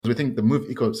We think the Move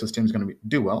ecosystem is going to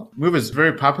do well. Move is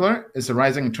very popular. It's a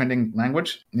rising and trending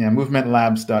language.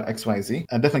 movementlabs.xyz.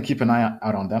 Definitely keep an eye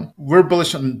out on them. We're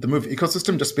bullish on the Move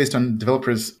ecosystem just based on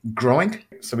developers growing.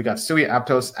 So we got Sui,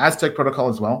 Aptose, Astec Protocol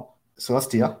as well,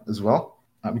 Celestia as well.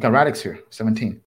 We got Radix here, 17.